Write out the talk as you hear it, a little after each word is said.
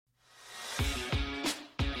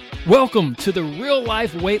Welcome to the Real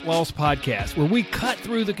Life Weight Loss Podcast, where we cut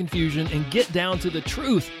through the confusion and get down to the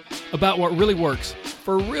truth about what really works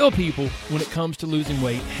for real people when it comes to losing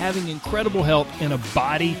weight, having incredible health, and a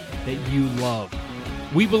body that you love.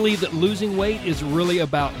 We believe that losing weight is really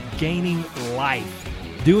about gaining life,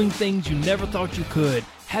 doing things you never thought you could,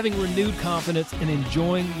 having renewed confidence, and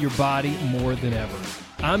enjoying your body more than ever.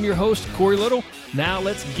 I'm your host, Corey Little. Now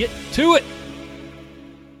let's get to it.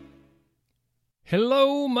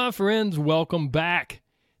 Hello, my friends. Welcome back.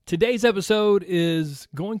 Today's episode is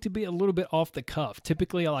going to be a little bit off the cuff.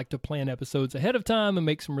 Typically, I like to plan episodes ahead of time and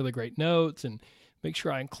make some really great notes and make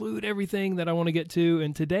sure I include everything that I want to get to.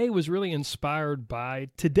 And today was really inspired by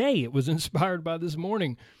It was inspired by this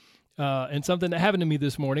morning and something that happened to me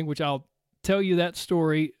this morning, which I'll tell you that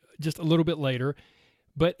story just a little bit later.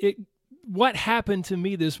 But what happened to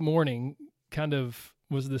me this morning kind of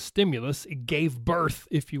was the stimulus. It gave birth,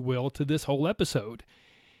 if you will, to this whole episode.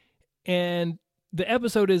 And the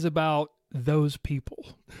episode is about those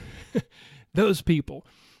people. Those people.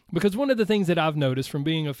 Because one of the things that I've noticed from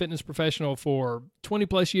being a fitness professional for 20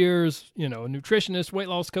 plus years, a nutritionist, weight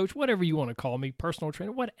loss coach, whatever you want to call me, personal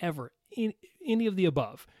trainer, whatever, any of the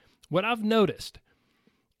above, what I've noticed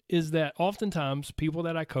is that oftentimes people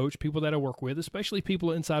that I coach, people that I work with, especially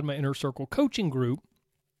people inside my inner circle coaching group,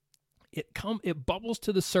 it bubbles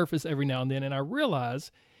to the surface every now and then, and I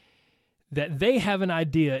realize that they have an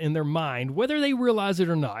idea in their mind, whether they realize it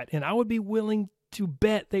or not, and I would be willing to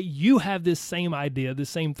bet that you have this same idea, this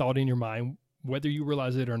same thought in your mind, whether you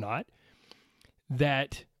realize it or not,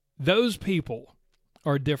 that those people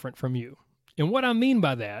are different from you. And what I mean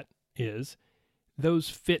by that is those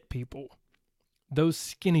fit people, those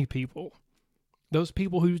skinny people, those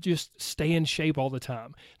people who just stay in shape all the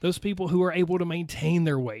time, those people who are able to maintain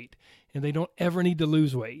their weight and they don't ever need to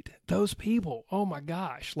lose weight. Those people, oh my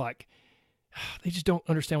gosh, they just don't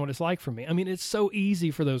understand what it's like for me. I mean, it's so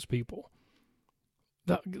easy for those people.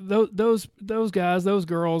 Those guys, those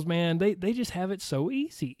girls, man, they just have it so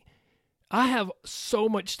easy. I have so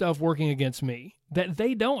much stuff working against me that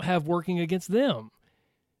they don't have working against them.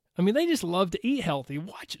 I mean, they just love to eat healthy.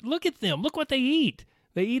 Look at them. Look what they eat.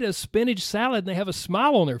 They eat a spinach salad and they have a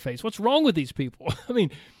smile on their face. What's wrong with these people? I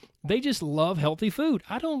mean, they just love healthy food.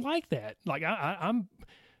 I don't like that.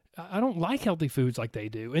 I don't like healthy foods like they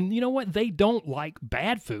do. And you know what? They don't like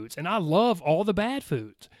bad foods. And I love all the bad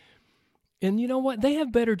foods. And you know what? They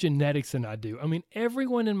have better genetics than I do. I mean,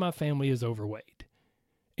 everyone in my family is overweight.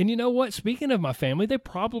 And you know what? Speaking of my family, they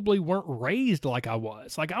probably weren't raised like I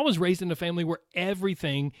was. Like I was raised in a family where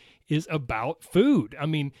everything is about food. I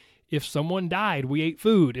mean, if someone died, we ate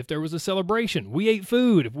food. If there was a celebration, we ate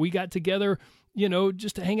food. If we got together,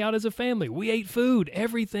 just to hang out as a family, we ate food.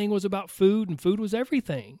 Everything was about food, and food was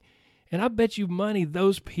everything. And I bet you money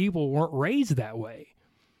those people weren't raised that way.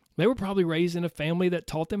 They were probably raised in a family that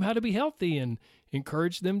taught them how to be healthy and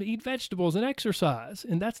encouraged them to eat vegetables and exercise.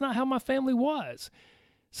 And that's not how my family was.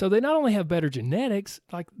 So they not only have better genetics,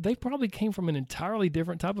 they probably came from an entirely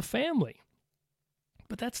different type of family.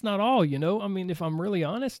 But that's not all, I mean, if I'm really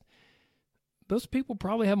honest, those people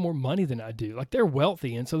probably have more money than I do. They're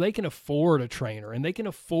wealthy, and so they can afford a trainer, and they can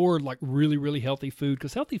afford, really, really healthy food,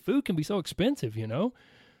 because healthy food can be so expensive,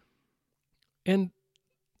 And,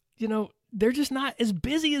 they're just not as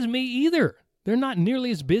busy as me either. They're not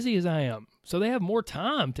nearly as busy as I am. So they have more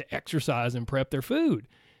time to exercise and prep their food.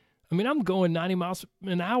 I mean, I'm going 90 miles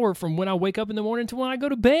an hour from when I wake up in the morning to when I go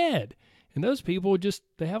to bed. And those people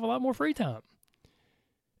they have a lot more free time.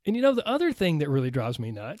 And the other thing that really drives me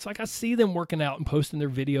nuts, I see them working out and posting their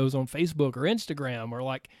videos on Facebook or Instagram,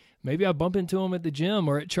 or maybe I bump into them at the gym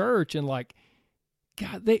or at church, and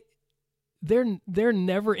God, they're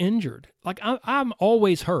never injured. I'm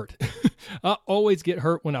always hurt. I always get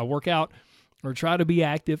hurt when I work out or try to be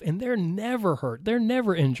active, and they're never hurt. They're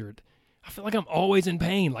never injured. I feel like I'm always in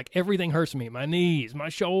pain. Everything hurts me, my knees, my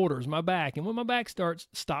shoulders, my back. And when my back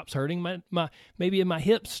stops hurting, maybe my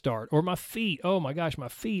hips start, or my feet. Oh my gosh, my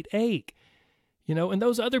feet ache. And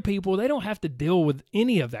those other people, they don't have to deal with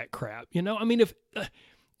any of that crap. I mean,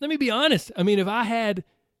 let me be honest. I mean, if I had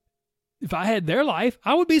their life,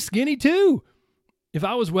 I would be skinny too. If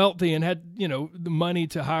I was wealthy and had, the money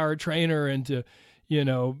to hire a trainer and to,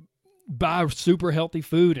 buy super healthy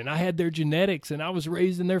food, and I had their genetics, and I was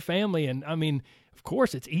raised in their family. And I mean, of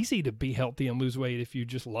course, it's easy to be healthy and lose weight if you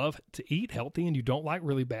just love to eat healthy and you don't like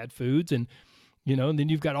really bad foods. And, and then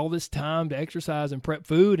you've got all this time to exercise and prep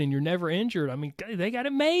food, and you're never injured. I mean, they got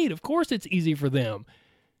it made. Of course it's easy for them.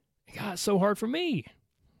 God, it's so hard for me.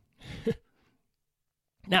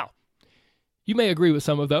 Now, you may agree with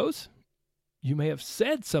some of those. You may have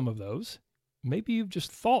said some of those. Maybe you've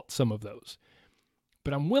just thought some of those.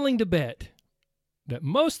 But I'm willing to bet that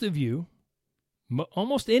most of you,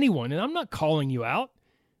 almost anyone, and I'm not calling you out.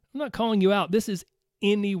 This is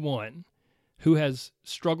anyone who has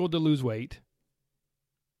struggled to lose weight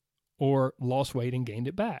or lost weight and gained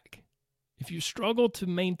it back. If you struggle to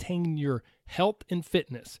maintain your health and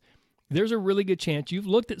fitness, there's a really good chance you've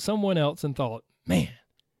looked at someone else and thought, man,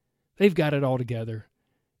 they've got it all together.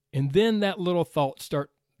 And then that little thought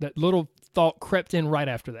crept in right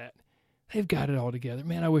after that. They've got it all together.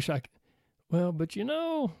 Man, I wish I could. Well, but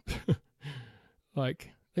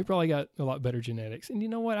like they probably got a lot better genetics. And you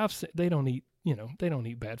know what? They don't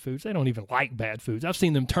eat bad foods. They don't even like bad foods. I've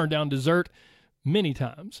seen them turn down dessert many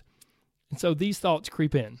times. And so these thoughts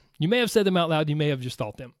creep in. You may have said them out loud. You may have just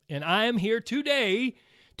thought them. And I am here today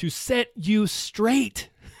to set you straight,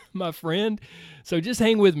 my friend. So just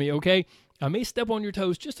hang with me, okay? I may step on your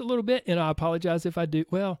toes just a little bit, and I apologize if I do.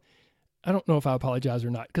 Well, I don't know if I apologize or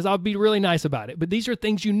not, because I'll be really nice about it. But these are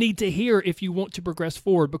things you need to hear if you want to progress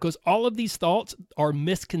forward, because all of these thoughts are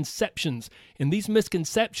misconceptions, and these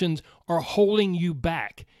misconceptions are holding you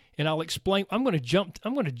back. And I'll explain. I'm going to jump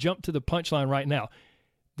to the punchline right now.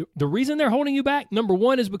 The reason they're holding you back, number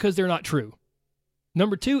one, is because they're not true.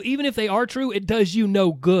 Number two, even if they are true, it does you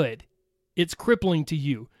no good. It's crippling to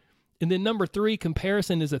you. And then number three,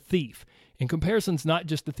 comparison is a thief. And comparison's not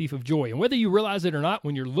just the thief of joy. And whether you realize it or not,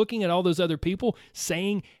 when you're looking at all those other people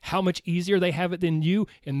saying how much easier they have it than you,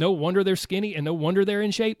 and no wonder they're skinny and no wonder they're in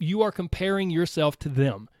shape, you are comparing yourself to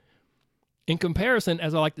them. In comparison,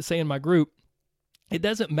 as I like to say in my group, it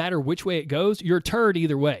doesn't matter which way it goes, you're a turd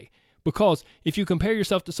either way. Because if you compare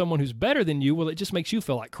yourself to someone who's better than you, well, it just makes you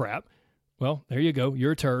feel like crap. Well, there you go.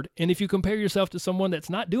 You're a turd. And if you compare yourself to someone that's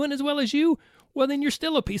not doing as well as you, well, then you're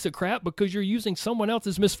still a piece of crap because you're using someone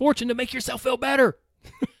else's misfortune to make yourself feel better.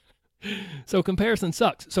 So comparison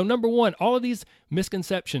sucks. So number one, all of these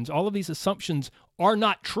misconceptions, all of these assumptions are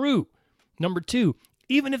not true. Number two,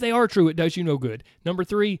 even if they are true, it does you no good. Number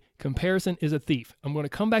three, comparison is a thief. I'm going to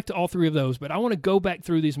come back to all three of those, but I want to go back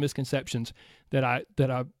through these misconceptions that I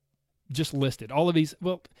just listed. All of these,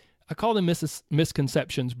 well, I call them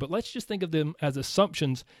misconceptions, but let's just think of them as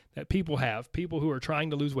assumptions that people have, people who are trying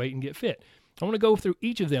to lose weight and get fit. I want to go through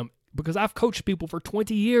each of them because I've coached people for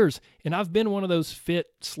 20 years, and I've been one of those fit,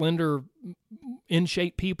 slender,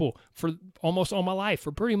 in-shape people for almost all my life,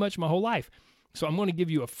 for pretty much my whole life. So I'm going to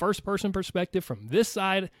give you a first-person perspective from this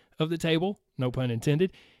side of the table, no pun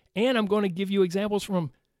intended, and I'm going to give you examples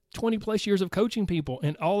from 20-plus years of coaching people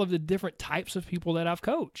and all of the different types of people that I've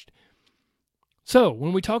coached. So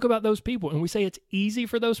when we talk about those people and we say it's easy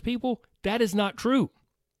for those people, that is not true.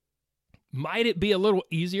 Might it be a little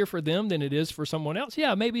easier for them than it is for someone else?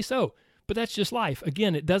 Yeah, maybe so. But that's just life.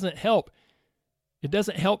 Again, it doesn't help. It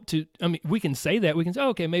doesn't help to, we can say that. We can say,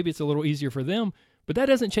 okay, maybe it's a little easier for them, but that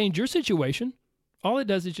doesn't change your situation. All it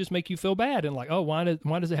does is just make you feel bad and like, oh, why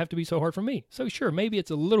does it have to be so hard for me? So sure, maybe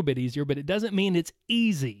it's a little bit easier, but it doesn't mean it's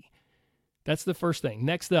easy. That's the first thing.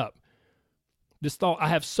 Next up. This thought, I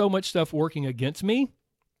have so much stuff working against me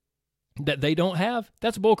that they don't have,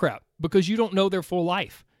 that's bullcrap because you don't know their full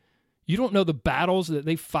life. You don't know the battles that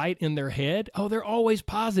they fight in their head. Oh, they're always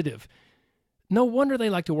positive. No wonder they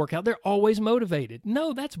like to work out. They're always motivated.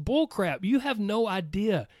 No, that's bullcrap. You have no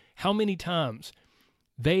idea how many times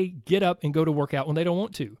they get up and go to work out when they don't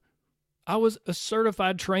want to. I was a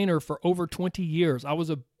certified trainer for over 20 years. I was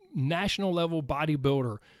a national level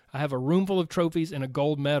bodybuilder. I have a room full of trophies and a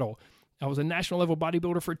gold medal. I was a national level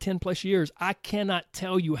bodybuilder for 10 plus years. I cannot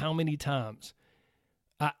tell you how many times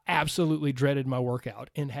I absolutely dreaded my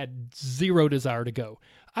workout and had zero desire to go.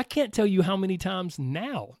 I can't tell you how many times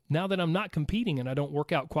now that I'm not competing and I don't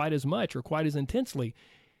work out quite as much or quite as intensely,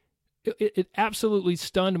 it absolutely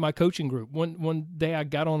stunned my coaching group. One day I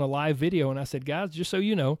got on a live video and I said, guys, just so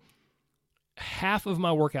you know, half of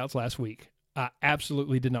my workouts last week, I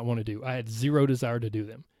absolutely did not want to do. I had zero desire to do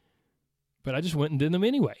them, but I just went and did them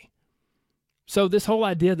anyway. So this whole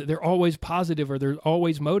idea that they're always positive or they're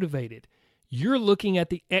always motivated, you're looking at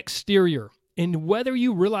the exterior, and whether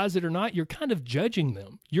you realize it or not, you're kind of judging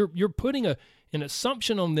them. You're putting an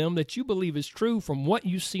assumption on them that you believe is true from what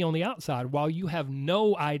you see on the outside, while you have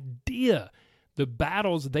no idea the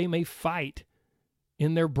battles they may fight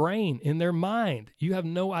in their brain, in their mind. You have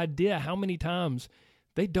no idea how many times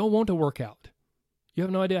they don't want to work out. You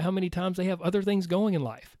have no idea how many times they have other things going in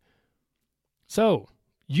life. So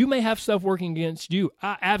you may have stuff working against you.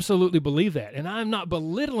 I absolutely believe that, and I'm not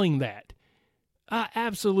belittling that. I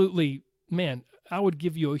absolutely, man, I would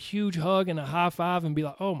give you a huge hug and a high five and be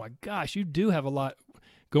like, oh my gosh, you do have a lot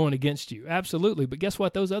going against you. Absolutely. But guess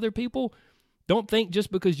what? Those other people, don't think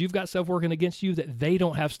just because you've got stuff working against you that they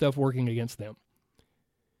don't have stuff working against them.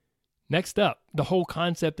 Next up, the whole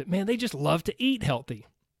concept that, man, they just love to eat healthy.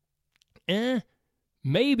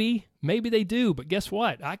 Maybe they do, but guess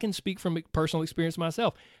what? I can speak from personal experience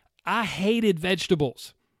myself. I hated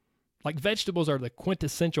vegetables. Like, vegetables are the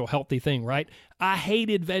quintessential healthy thing, right? I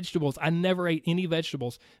hated vegetables. I never ate any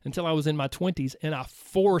vegetables until I was in my 20s, and I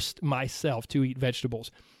forced myself to eat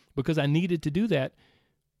vegetables because I needed to do that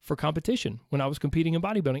for competition when I was competing in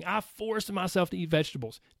bodybuilding. I forced myself to eat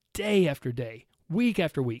vegetables day after day, week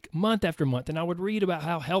after week, month after month, and I would read about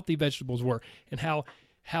how healthy vegetables were and how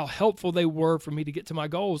helpful they were for me to get to my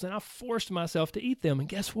goals, and I forced myself to eat them, and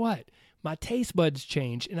guess what? My taste buds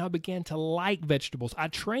changed, and I began to like vegetables. I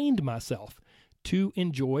trained myself to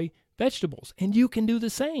enjoy vegetables, and you can do the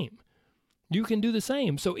same. You can do the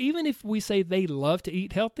same. So even if we say they love to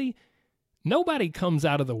eat healthy, nobody comes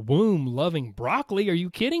out of the womb loving broccoli. Are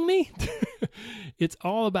you kidding me? It's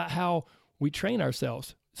all about how we train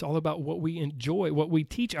ourselves. It's all about what we enjoy, what we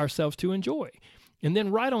teach ourselves to enjoy. And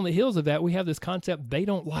then right on the heels of that, we have this concept, they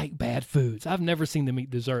don't like bad foods. I've never seen them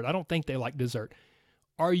eat dessert. I don't think they like dessert.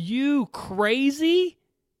 Are you crazy?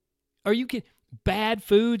 Are you kidding? Bad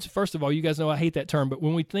foods? First of all, you guys know I hate that term, but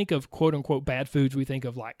when we think of quote-unquote bad foods, we think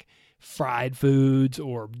of like fried foods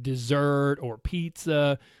or dessert or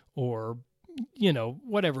pizza or, you know,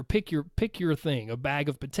 whatever. Pick your thing, a bag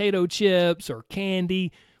of potato chips or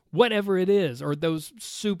candy, whatever it is, or those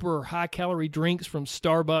super high-calorie drinks from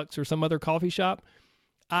Starbucks or some other coffee shop.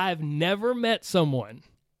 I've never met someone,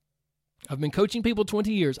 I've been coaching people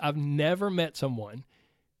 20 years, I've never met someone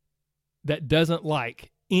that doesn't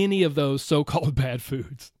like any of those so-called bad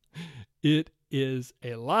foods. It is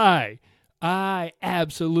a lie. I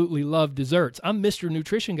absolutely love desserts. I'm Mr.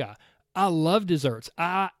 Nutrition Guy. I love desserts.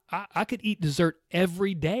 I could eat dessert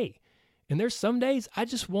every day. And there's some days I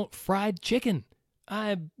just want fried chicken.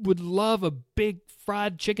 I would love a big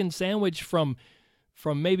fried chicken sandwich from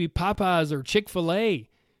maybe Popeyes or Chick-fil-A.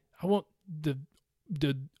 I want the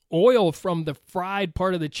oil from the fried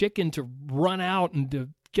part of the chicken to run out and to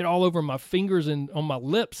get all over my fingers and on my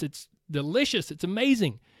lips. It's delicious. It's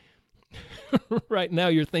amazing. Right now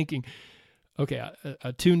you're thinking, okay,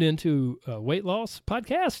 I tuned into a weight loss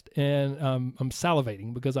podcast and I'm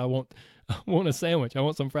salivating because I want a sandwich. I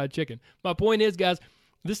want some fried chicken. My point is, guys,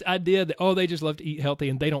 this idea that, they just love to eat healthy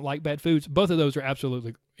and they don't like bad foods, both of those are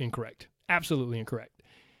absolutely incorrect. Absolutely incorrect.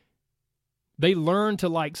 They learn to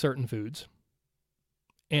like certain foods,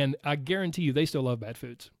 and I guarantee you they still love bad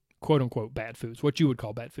foods, quote unquote bad foods, what you would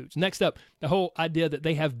call bad foods. Next up, the whole idea that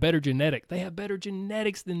they have better genetics. They have better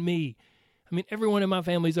genetics than me. I mean, everyone in my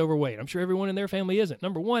family is overweight. I'm sure everyone in their family isn't.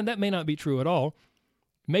 Number one, that may not be true at all.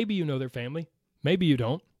 Maybe you know their family. Maybe you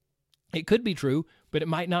don't. It could be true, but it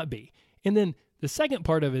might not be. And then the second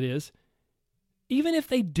part of it is, even if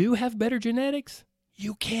they do have better genetics,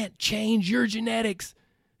 you can't change your genetics.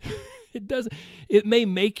 It may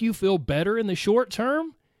make you feel better in the short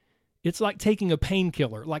term. It's like taking a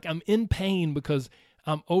painkiller. Like, I'm in pain because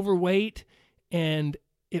I'm overweight and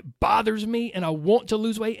it bothers me and I want to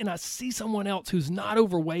lose weight, and I see someone else who's not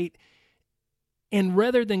overweight, and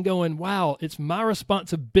rather than going, wow, it's my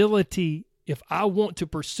responsibility if I want to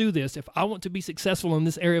pursue this, if I want to be successful in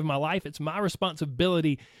this area of my life, it's my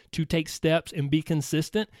responsibility to take steps and be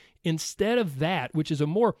consistent. Instead of that, which is a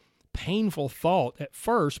more painful thought at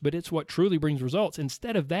first, but it's what truly brings results.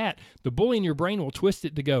 Instead of that, the bully in your brain will twist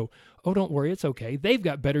it to go, oh, don't worry, it's okay. They've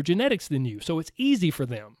got better genetics than you, so it's easy for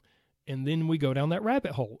them. And then we go down that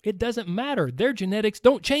rabbit hole. It doesn't matter. Their genetics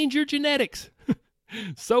don't change your genetics.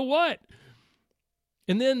 So what?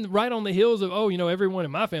 And then right on the heels of, everyone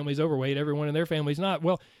in my family's overweight, everyone in their family's not.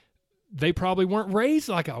 Well, they probably weren't raised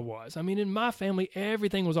like I was. I mean, in my family,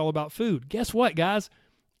 everything was all about food. Guess what, guys?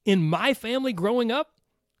 In my family growing up,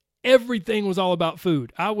 everything was all about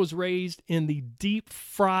food. I was raised in the deep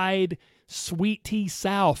fried sweet tea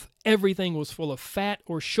South. Everything was full of fat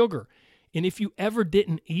or sugar. And if you ever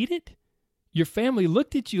didn't eat it, your family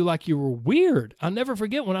looked at you like you were weird. I'll never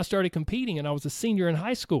forget when I started competing and I was a senior in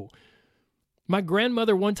high school. My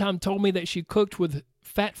grandmother one time told me that she cooked with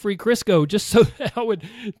fat-free Crisco just so that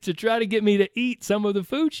to try to get me to eat some of the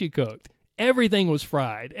food she cooked. Everything was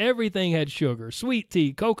fried. Everything had sugar, sweet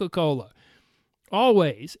tea, Coca-Cola.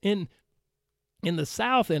 Always. In the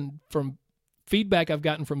South, and from feedback I've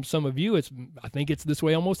gotten from some of you, I think it's this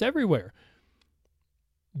way almost everywhere.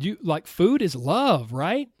 Food is love,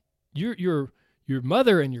 right? Your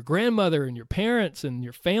mother and your grandmother and your parents and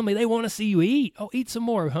your family, they want to see you eat. Oh, eat some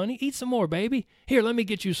more, honey. Eat some more, baby. Here, let me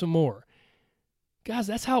get you some more. Guys,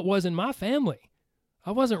 that's how it was in my family.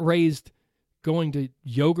 I wasn't raised going to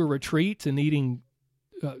yoga retreats and eating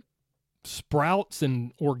sprouts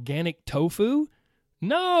and organic tofu.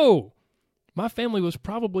 No. my family was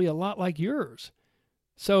probably a lot like yours.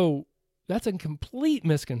 So that's a complete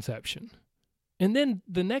misconception. And then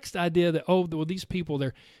the next idea that, oh, well, these people,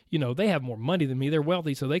 they have more money than me. They're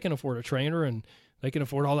wealthy, so they can afford a trainer and they can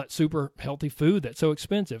afford all that super healthy food that's so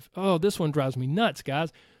expensive. Oh, this one drives me nuts,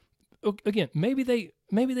 guys. Again, maybe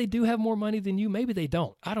they do have more money than you. Maybe they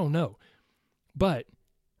don't. I don't know. But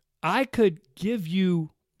I could give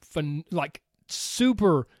you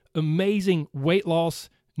super amazing weight loss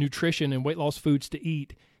nutrition and weight loss foods to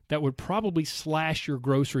eat that would probably slash your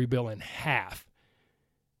grocery bill in half.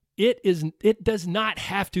 It does not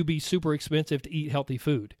have to be super expensive to eat healthy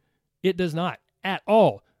food. It does not at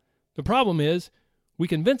all. The problem is we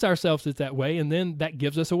convince ourselves it's that way, and then that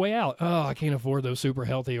gives us a way out. Oh, I can't afford those super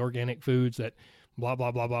healthy organic foods that blah,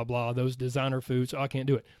 blah, blah, blah, blah, those designer foods. Oh, I can't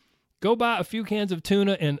do it. Go buy a few cans of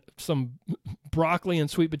tuna and some broccoli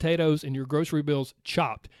and sweet potatoes, and your grocery bill's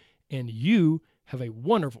chopped, and you have a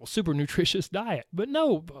wonderful, super nutritious diet. But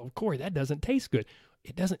no, Corey, that doesn't taste good.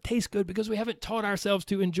 It doesn't taste good because we haven't taught ourselves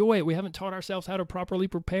to enjoy it. We haven't taught ourselves how to properly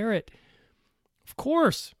prepare it. Of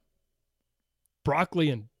course, broccoli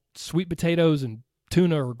and sweet potatoes and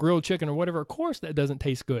tuna or grilled chicken or whatever, of course that doesn't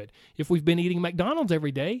taste good. If we've been eating McDonald's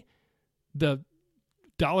every day, the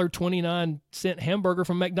 $1.29 hamburger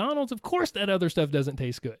from McDonald's, of course that other stuff doesn't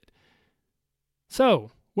taste good.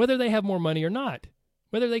 So, whether they have more money or not,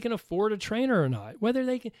 whether they can afford a trainer or not, whether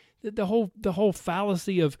they can, the whole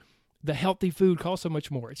fallacy of the healthy food costs so much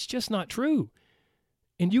more. It's just not true.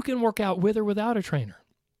 And you can work out with or without a trainer.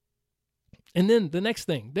 And then the next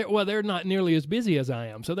thing, they're not nearly as busy as I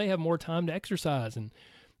am, so they have more time to exercise and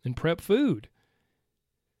prep food.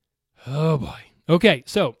 Oh boy. Okay,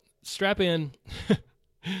 so strap in.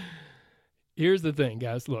 Here's the thing,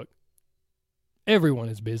 guys. Look, everyone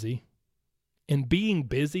is busy, and being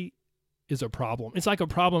busy is a problem. It's like a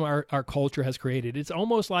problem our culture has created. It's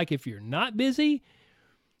almost like if you're not busy,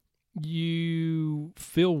 you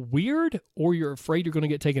feel weird or you're afraid you're going to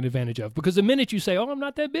get taken advantage of. Because the minute you say, oh, I'm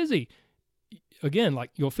not that busy, again,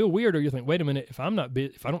 like you'll feel weird, or you think, wait a minute, if I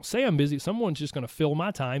don't say I'm busy, someone's just going to fill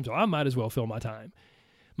my time, so I might as well fill my time.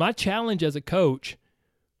 My challenge as a coach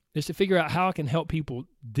is to figure out how I can help people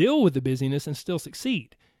deal with the busyness and still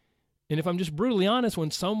succeed. And if I'm just brutally honest,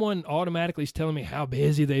 when someone automatically is telling me how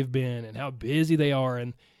busy they've been and how busy they are,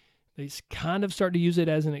 and they kind of start to use it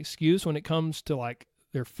as an excuse when it comes to like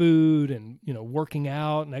their food and, working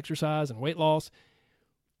out and exercise and weight loss,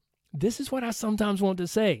 this is what I sometimes want to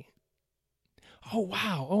say. Oh,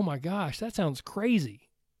 wow. Oh my gosh. That sounds crazy.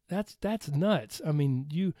 That's nuts. I mean,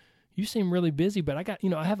 you seem really busy, but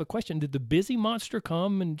I have a question. Did the busy monster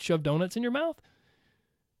come and shove donuts in your mouth?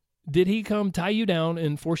 Did he come tie you down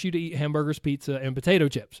and force you to eat hamburgers, pizza, and potato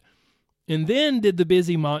chips? And then did the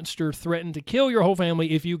busy monster threaten to kill your whole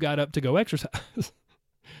family if you got up to go exercise?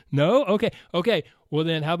 No? Okay. Well,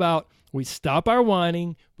 then how about we stop our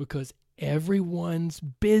whining, because everyone's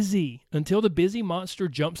busy. Until the busy monster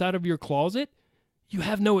jumps out of your closet, you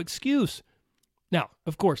have no excuse. Now,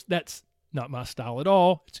 of course, that's not my style at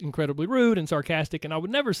all. It's incredibly rude and sarcastic, and I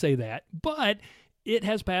would never say that, but it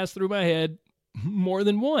has passed through my head more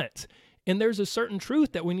than once. And there's a certain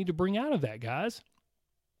truth that we need to bring out of that, guys,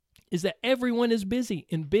 is that everyone is busy,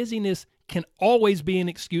 and busyness can always be an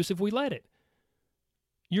excuse if we let it.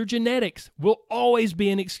 Your genetics will always be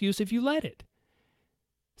an excuse if you let it.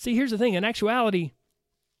 See, here's the thing. In actuality,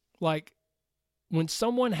 like when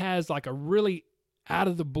someone has like a really out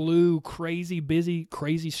of the blue, crazy, busy,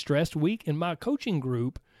 crazy stressed week, in my coaching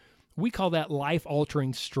group, we call that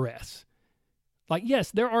life-altering stress. Like, yes,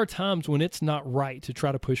 there are times when it's not right to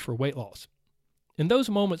try to push for weight loss. And those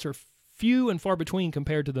moments are few and far between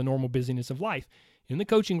compared to the normal busyness of life. In the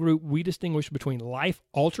coaching group, we distinguish between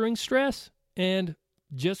life-altering stress and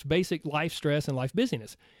just basic life stress and life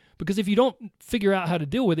busyness. Because if you don't figure out how to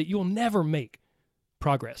deal with it, you'll never make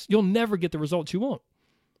progress. You'll never get the results you want.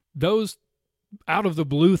 Those out of the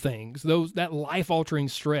blue things, that life-altering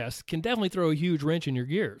stress can definitely throw a huge wrench in your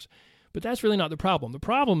gears. But that's really not the problem. The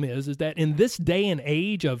problem is that in this day and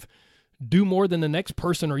age of do more than the next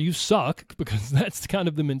person or you suck, because that's kind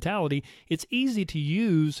of the mentality, it's easy to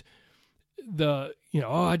use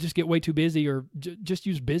I just get way too busy, or just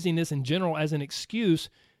use busyness in general as an excuse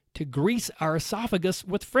to grease our esophagus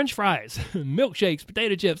with French fries, milkshakes,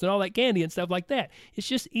 potato chips, and all that candy and stuff like that. It's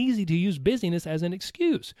just easy to use busyness as an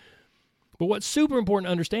excuse. But what's super important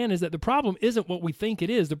to understand is that the problem isn't what we think it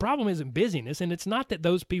is. The problem isn't busyness, and it's not that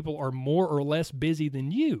those people are more or less busy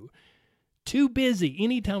than you. Too busy.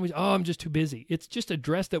 Anytime I'm just too busy. It's just a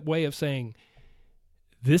dressed up way of saying,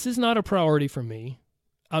 this is not a priority for me.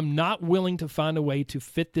 I'm not willing to find a way to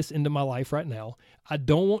fit this into my life right now. I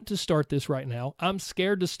don't want to start this right now. I'm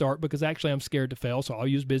scared to start because actually I'm scared to fail, so I'll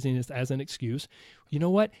use busyness as an excuse. You know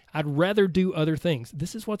what? I'd rather do other things.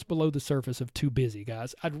 This is what's below the surface of too busy,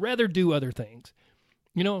 guys. I'd rather do other things.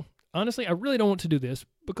 You know, honestly, I really don't want to do this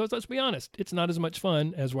because, let's be honest, it's not as much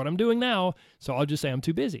fun as what I'm doing now, so I'll just say I'm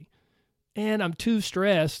too busy. And I'm too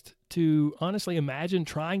stressed to honestly imagine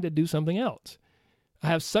trying to do something else. I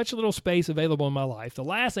have such little space available in my life. The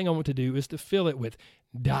last thing I want to do is to fill it with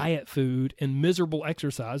diet food and miserable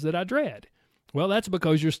exercise that I dread. Well, that's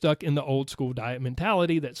because you're stuck in the old school diet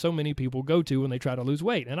mentality that so many people go to when they try to lose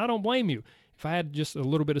weight. And I don't blame you. If I had just a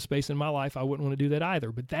little bit of space in my life, I wouldn't want to do that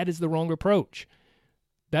either. But that is the wrong approach.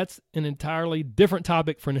 That's an entirely different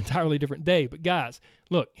topic for an entirely different day. But guys,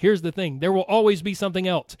 look, here's the thing. There will always be something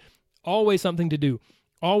else. Always something to do.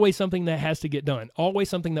 Always something that has to get done. Always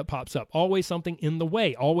something that pops up. Always something in the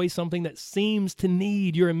way. Always something that seems to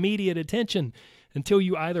need your immediate attention until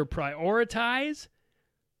you either prioritize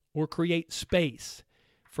or create space.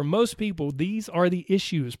 For most people, these are the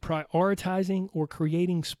issues, prioritizing or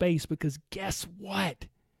creating space, because guess what?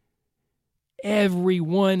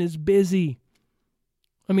 Everyone is busy.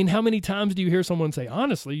 I mean, how many times do you hear someone say,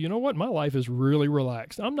 honestly, you know what? My life is really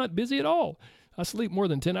relaxed. I'm not busy at all. I sleep more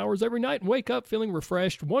than 10 hours every night and wake up feeling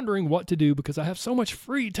refreshed, wondering what to do because I have so much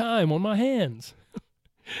free time on my hands.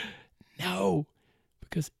 No,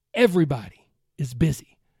 because everybody is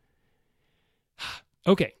busy.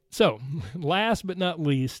 Okay, so last but not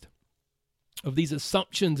least of these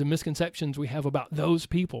assumptions and misconceptions we have about those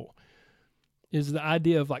people is the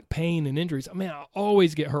idea of like pain and injuries. I mean, I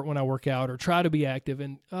always get hurt when I work out or try to be active,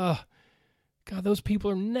 and God, those people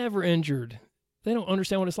are never injured. They don't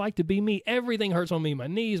understand what it's like to be me. Everything hurts on me. My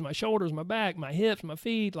knees, my shoulders, my back, my hips, my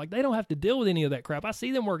feet. Like, they don't have to deal with any of that crap. I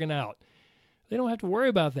see them working out. They don't have to worry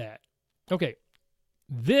about that. Okay,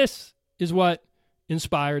 this is what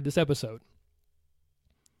inspired this episode.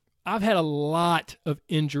 I've had a lot of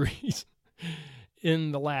injuries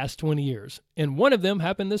in the last 20 years, and one of them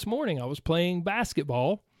happened this morning. I was playing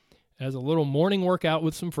basketball as a little morning workout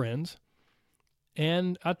with some friends,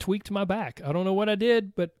 and I tweaked my back. I don't know what I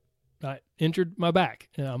did, but I injured my back,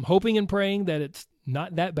 and I'm hoping and praying that it's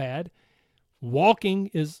not that bad. Walking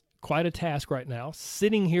is quite a task right now.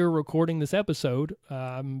 Sitting here recording this episode,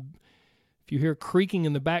 if you hear creaking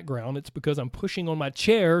in the background, it's because I'm pushing on my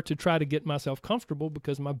chair to try to get myself comfortable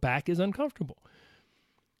because my back is uncomfortable.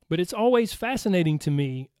 But it's always fascinating to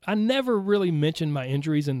me. I never really mention my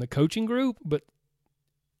injuries in the coaching group, but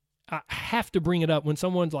I have to bring it up when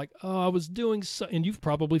someone's like, oh, I was doing so, and you've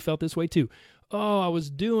probably felt this way too. Oh, I was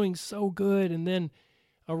doing so good, and then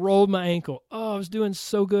I rolled my ankle. Oh, I was doing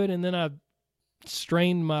so good, and then I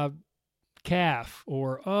strained my calf,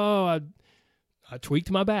 or I tweaked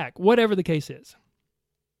my back. Whatever the case is,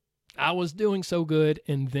 I was doing so good,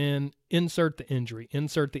 and then insert the injury,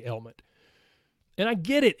 insert the ailment. And I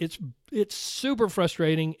get it. It's super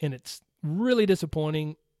frustrating, and it's really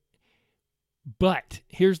disappointing. But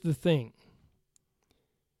here's the thing.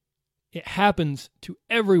 It happens to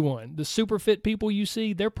everyone. The super fit people you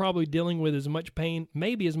see, they're probably dealing with as much pain,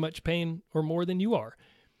 maybe as much pain or more than you are.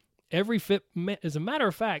 As a matter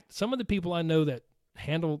of fact, some of the people I know that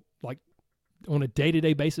handle, like, on a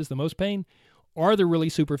day-to-day basis the most pain are the really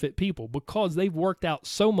super fit people, because they've worked out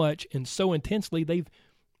so much and so intensely, they've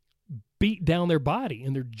beat down their body,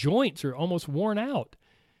 and their joints are almost worn out.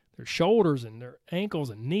 Their shoulders and their ankles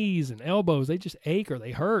and knees and elbows, they just ache or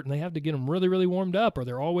they hurt, and they have to get them really, really warmed up, or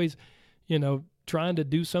they're always, trying to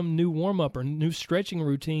do some new warm-up or new stretching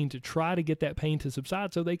routine to try to get that pain to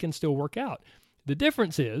subside so they can still work out. The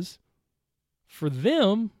difference is, for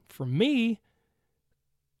them, for me,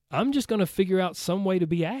 I'm just going to figure out some way to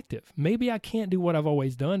be active. Maybe I can't do what I've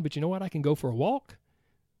always done, but you know what? I can go for a walk.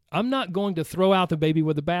 I'm not going to throw out the baby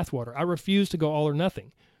with the bathwater. I refuse to go all or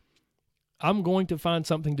nothing. I'm going to find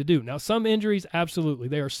something to do. Now, some injuries, absolutely.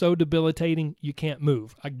 They are so debilitating, you can't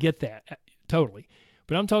move. I get that, totally.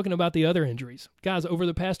 But I'm talking about the other injuries. Guys, over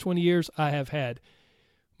the past 20 years, I have had,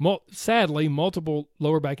 sadly, multiple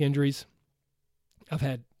lower back injuries. I've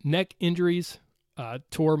had neck injuries. I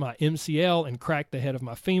tore my MCL and cracked the head of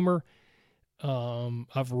my femur.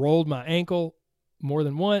 I've rolled my ankle more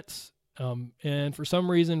than once. And for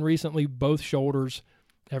some reason, recently, both shoulders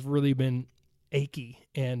have really been achy.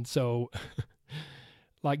 And so,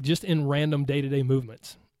 like, just in random day-to-day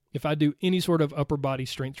movements, if I do any sort of upper body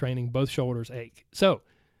strength training, both shoulders ache. So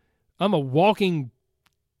I'm a walking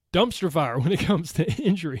dumpster fire when it comes to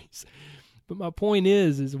injuries. But my point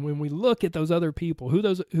is when we look at those other people,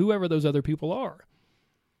 whoever those other people are,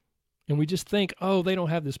 and we just think, oh, they don't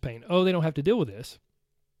have this pain. Oh, they don't have to deal with this.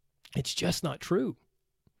 It's just not true.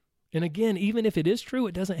 And again, even if it is true,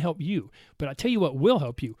 it doesn't help you. But I tell you what will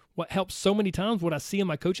help you. What helps so many times, what I see in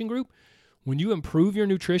my coaching group, when you improve your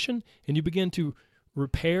nutrition and you begin to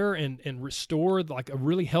repair and restore like a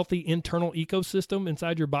really healthy internal ecosystem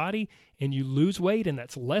inside your body, and you lose weight, and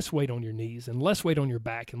that's less weight on your knees and less weight on your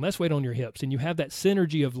back and less weight on your hips, and you have that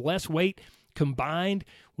synergy of less weight combined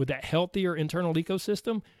with that healthier internal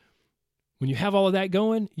ecosystem, when you have all of that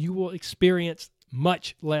going, you will experience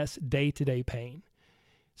much less day-to-day pain.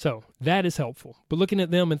 So that is helpful. But looking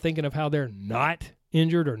at them and thinking of how they're not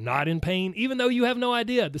injured or not in pain, even though you have no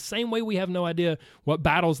idea, the same way we have no idea what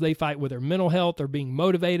battles they fight with their mental health or being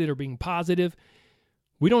motivated or being positive.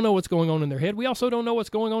 We don't know what's going on in their head. We also don't know what's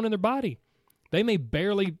going on in their body. They may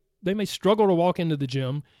struggle to walk into the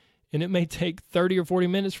gym, and it may take 30 or 40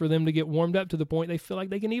 minutes for them to get warmed up to the point they feel like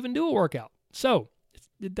they can even do a workout. So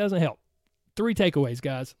it doesn't help. 3 takeaways,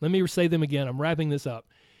 guys. Let me say them again. I'm wrapping this up.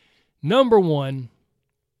 Number 1,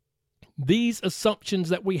 these assumptions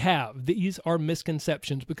that we have, these are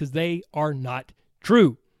misconceptions because they are not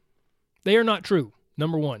true. They are not true,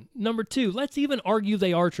 number 1. Number 2, let's even argue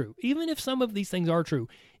they are true. Even if some of these things are true,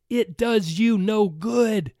 it does you no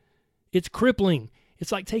good. It's crippling.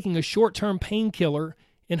 It's like taking a short-term painkiller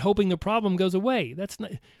and hoping the problem goes away. That's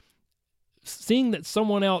not seeing that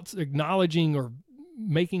someone else acknowledging or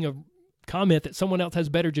making a comment that someone else has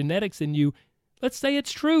better genetics than you. Let's say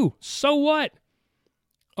it's true. So what?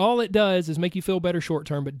 All it does is make you feel better short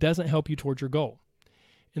term, but doesn't help you towards your goal.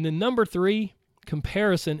 And then number 3,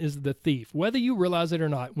 comparison is the thief. Whether you realize it or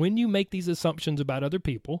not, when you make these assumptions about other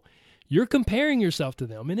people, you're comparing yourself to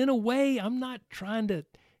them. And in a way, I'm not trying to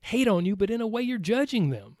hate on you, but in a way you're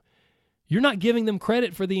judging them. You're not giving them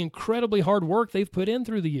credit for the incredibly hard work they've put in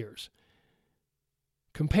through the years.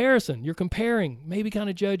 Comparison, you're comparing, maybe kind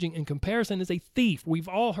of judging, and comparison is a thief. We've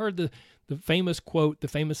all heard the famous quote, the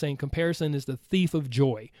famous saying, comparison is the thief of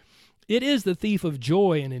joy. It is the thief of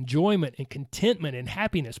joy and enjoyment and contentment and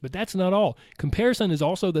happiness, but that's not all. Comparison is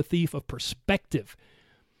also the thief of perspective.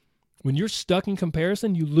 When you're stuck in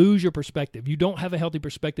comparison, you lose your perspective. You don't have a healthy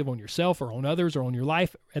perspective on yourself or on others or on your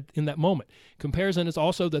life in that moment. Comparison is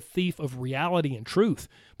also the thief of reality and truth,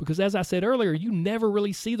 because as I said earlier, you never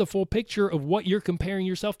really see the full picture of what you're comparing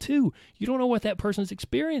yourself to. You don't know what that person's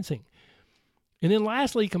experiencing. And then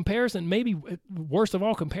lastly, comparison, maybe worst of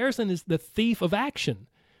all, comparison is the thief of action,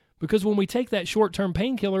 because when we take that short-term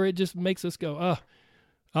painkiller, it just makes us go,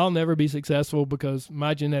 I'll never be successful because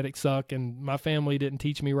my genetics suck and my family didn't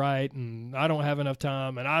teach me right and I don't have enough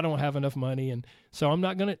time and I don't have enough money. And so I'm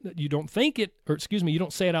not going to, you don't think it, or excuse me, you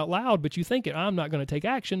don't say it out loud, but you think it, I'm not going to take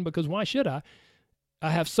action because why should I?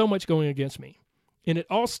 I have so much going against me. And it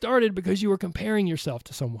all started because you were comparing yourself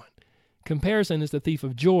to someone. Comparison is the thief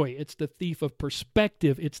of joy. It's the thief of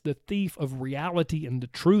perspective. It's the thief of reality and the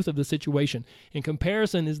truth of the situation. And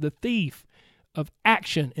comparison is the thief of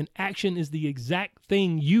action, and action is the exact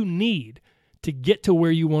thing you need to get to where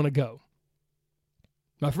you want to go.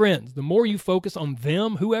 My friends, the more you focus on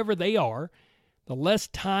them, whoever they are, the less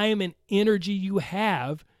time and energy you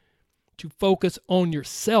have to focus on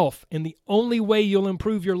yourself. And the only way you'll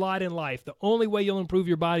improve your lot in life, the only way you'll improve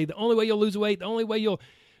your body, the only way you'll lose weight, the only way you'll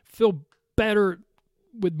feel better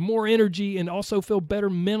with more energy and also feel better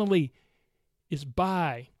mentally is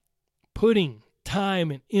by putting time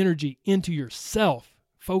and energy into yourself,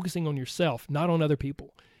 focusing on yourself, not on other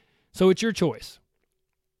people. So it's your choice.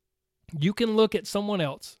 You can look at someone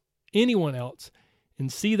else, anyone else,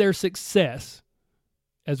 and see their success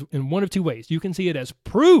as in one of 2 ways. You can see it as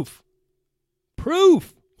proof.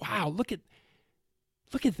 Proof. Wow, look at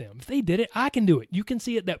them. If they did it, I can do it. You can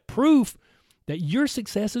see it that proof that your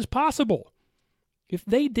success is possible. If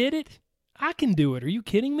they did it, I can do it. Are you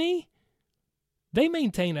kidding me? They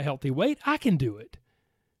maintain a healthy weight. I can do it.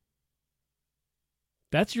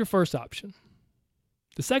 That's your first option.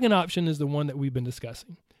 The second option is the one that we've been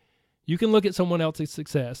discussing. You can look at someone else's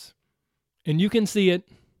success and you can see it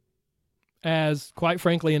as, quite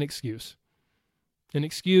frankly, an excuse. An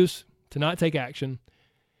excuse to not take action.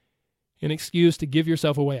 An excuse to give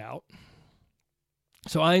yourself a way out.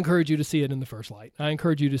 So I encourage you to see it in the first light. I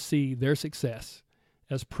encourage you to see their success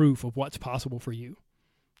as proof of what's possible for you.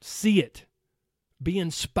 See it. Be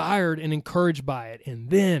inspired and encouraged by it,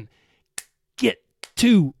 and then get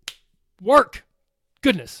to work.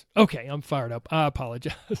 Goodness. Okay, I'm fired up. I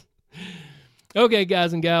apologize. Okay,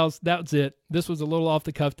 guys and gals, that's it. This was a little off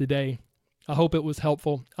the cuff today. I hope it was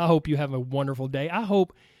helpful. I hope you have a wonderful day. I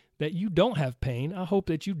hope that you don't have pain. I hope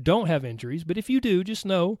that you don't have injuries. But if you do, just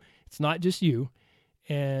know it's not just you.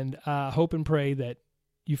 And I hope and pray that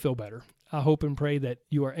you feel better. I hope and pray that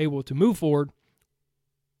you are able to move forward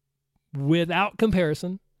without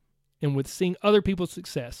comparison and with seeing other people's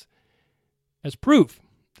success as proof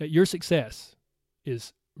that your success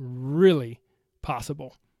is really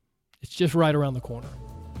possible. It's just right around the corner.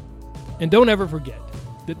 And don't ever forget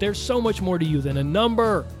that there's so much more to you than a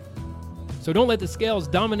number. So don't let the scales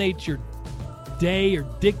dominate your day or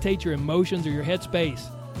dictate your emotions or your headspace,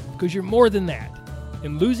 because you're more than that.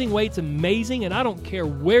 And losing weight's amazing, and I don't care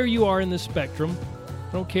where you are in the spectrum.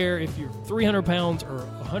 I don't care if you're 300 pounds or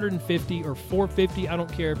 150 or 450. I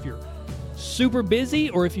don't care if you're super busy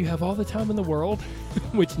or if you have all the time in the world,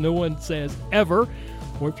 which no one says ever,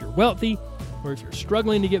 or if you're wealthy or if you're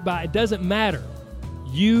struggling to get by. It doesn't matter.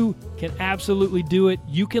 You can absolutely do it.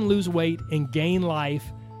 You can lose weight and gain life.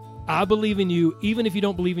 I believe in you. Even if you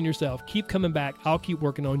don't believe in yourself, keep coming back. I'll keep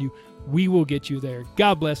working on you. We will get you there.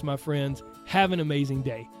 God bless, my friends. Have an amazing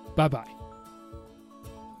day. Bye-bye.